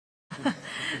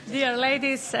dear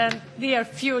ladies and dear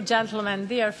few gentlemen,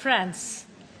 dear friends.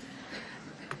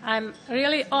 I'm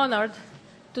really honored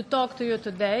to talk to you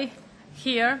today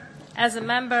here as a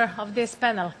member of this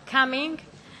panel, coming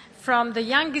from the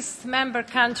youngest member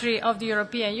country of the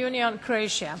European Union,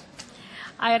 Croatia.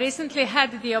 I recently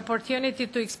had the opportunity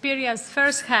to experience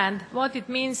firsthand what it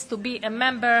means to be a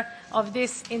member of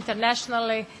this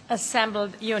internationally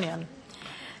assembled union.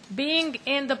 Being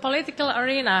in the political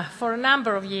arena for a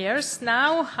number of years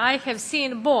now, I have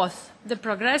seen both the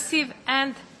progressive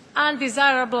and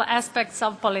undesirable aspects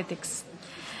of politics.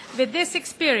 With this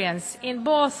experience, in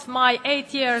both my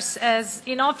 8 years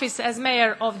in office as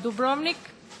mayor of Dubrovnik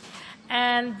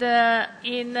and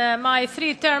in my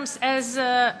 3 terms as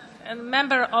a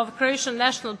member of Croatian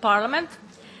National Parliament,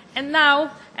 and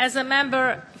now as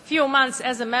a few months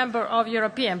as a member of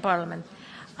European Parliament,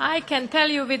 I can tell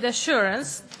you with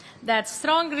assurance that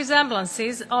strong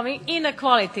resemblances of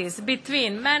inequalities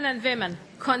between men and women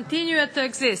continue to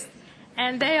exist,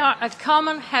 and they are a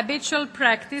common habitual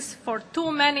practice for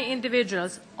too many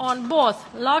individuals on both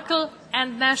local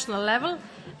and national level,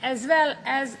 as well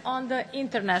as on the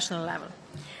international level.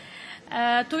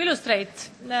 To illustrate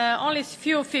only a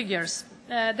few figures,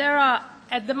 there are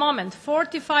at the moment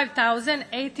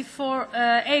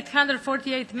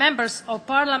 45,848 members of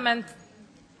parliament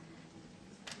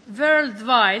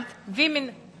worldwide,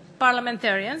 women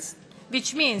parliamentarians,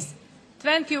 which means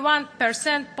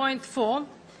 21.4%,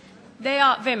 they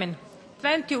are women.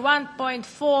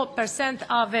 21.4%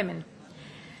 are women.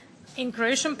 In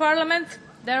Croatian Parliament,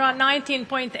 there are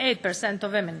 19.8%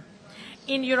 of women.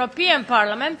 In European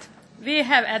Parliament, we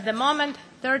have at the moment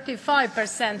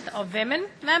 35% of women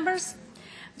members,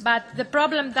 but the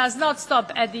problem does not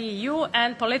stop at the EU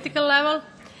and political level.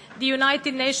 The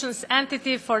United Nations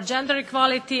entity for gender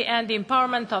equality and the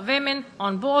empowerment of women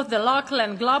on both the local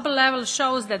and global level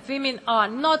shows that women are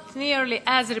not nearly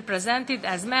as represented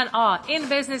as men are in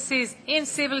businesses, in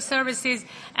civil services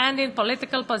and in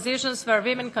political positions where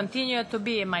women continue to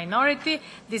be a minority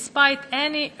despite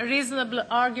any reasonable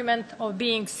argument of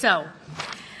being so.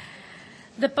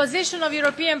 The position of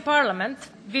European Parliament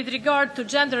with regard to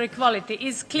gender equality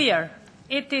is clear.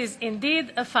 It is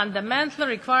indeed a fundamental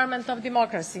requirement of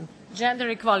democracy, gender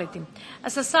equality. A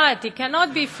society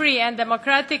cannot be free and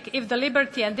democratic if the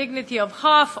liberty and dignity of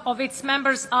half of its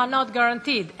members are not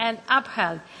guaranteed and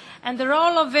upheld. And the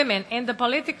role of women in the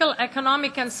political,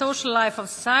 economic and social life of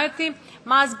society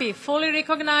must be fully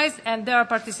recognized and their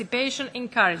participation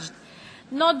encouraged.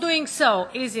 Not doing so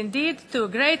is indeed to a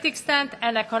great extent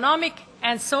an economic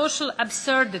and social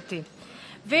absurdity.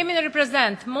 Women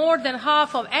represent more than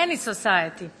half of any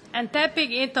society, and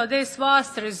tapping into this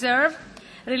vast reserve,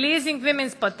 releasing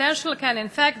women's potential can in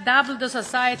fact double the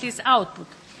society's output.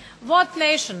 What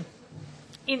nation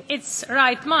in its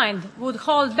right mind would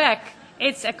hold back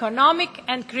its economic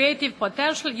and creative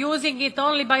potential using it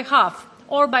only by half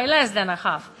or by less than a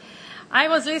half? I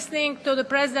was listening to the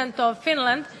President of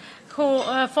Finland,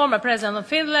 former President of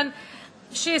Finland.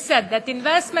 She said that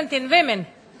investment in women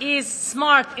is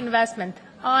smart investment.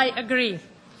 I agree.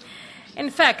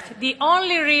 In fact, the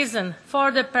only reason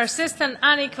for the persistent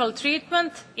unequal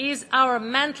treatment is our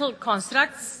mental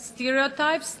constructs,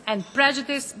 stereotypes and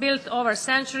prejudice built over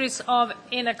centuries of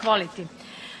inequality.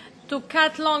 To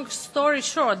cut long story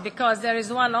short, because there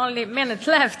is only 1 minute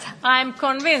left, I am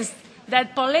convinced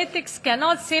that politics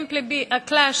cannot simply be a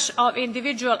clash of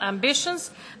individual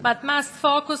ambitions, but must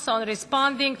focus on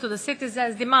responding to the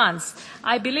citizens' demands.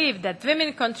 I believe that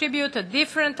women contribute a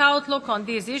different outlook on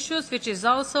these issues, which is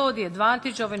also the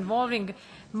advantage of involving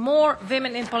more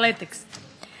women in politics.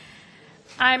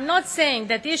 I am not saying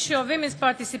that the issue of women's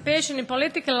participation in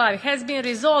political life has been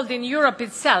resolved in Europe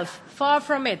itself. Far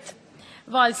from it.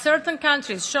 While certain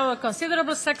countries show a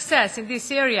considerable success in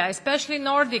this area, especially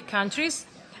Nordic countries,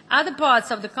 other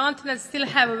parts of the continent still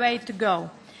have a way to go.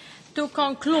 To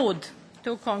conclude,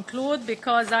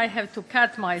 because I have to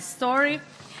cut my story,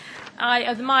 I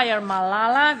admire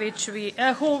Malala,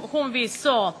 whom we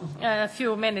saw a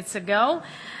few minutes ago.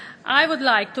 I would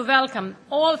like to welcome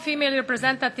all female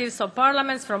representatives of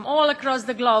parliaments from all across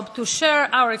the globe to share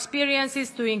our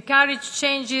experiences, to encourage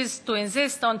changes, to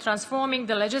insist on transforming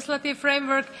the legislative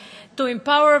framework, to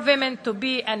empower women to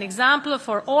be an example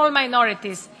for all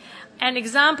minorities, an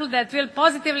example that will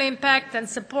positively impact and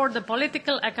support the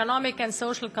political, economic and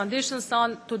social conditions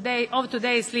of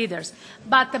today's leaders.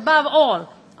 But above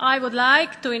all, I would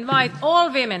like to invite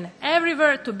all women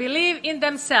everywhere to believe in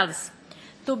themselves,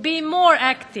 to be more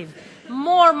active,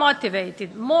 more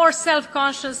motivated, more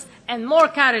self-conscious and more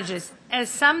courageous, as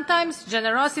sometimes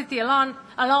generosity alone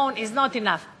is not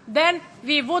enough. Then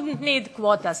we wouldn't need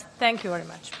quotas. Thank you very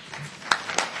much.